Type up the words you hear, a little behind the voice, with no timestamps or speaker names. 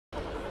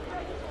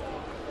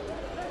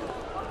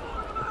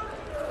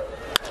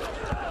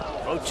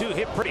0-2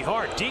 hit pretty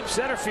hard. Deep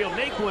center field.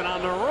 Naquin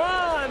on the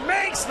run.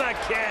 Makes the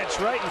catch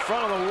right in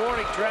front of the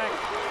warning track.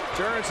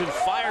 Turns and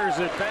fires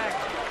it back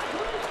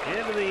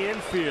into the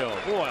infield.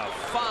 Boy, a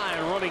fine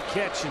running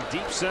catch in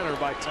deep center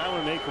by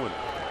Tyler Naquin.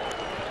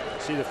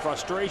 See the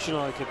frustration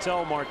on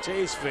Ketel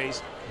Marte's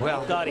face.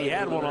 Well, thought he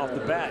had one off the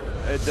bat.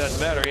 It doesn't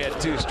matter. He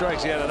had 2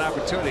 strikes. He had an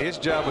opportunity. His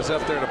job was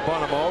up there to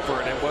bunt him over,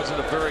 and it wasn't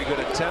a very good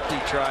attempt he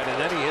tried.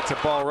 And then he hits a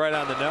ball right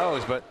on the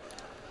nose. But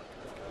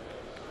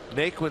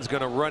Naquin's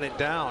going to run it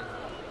down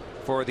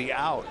for the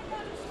out.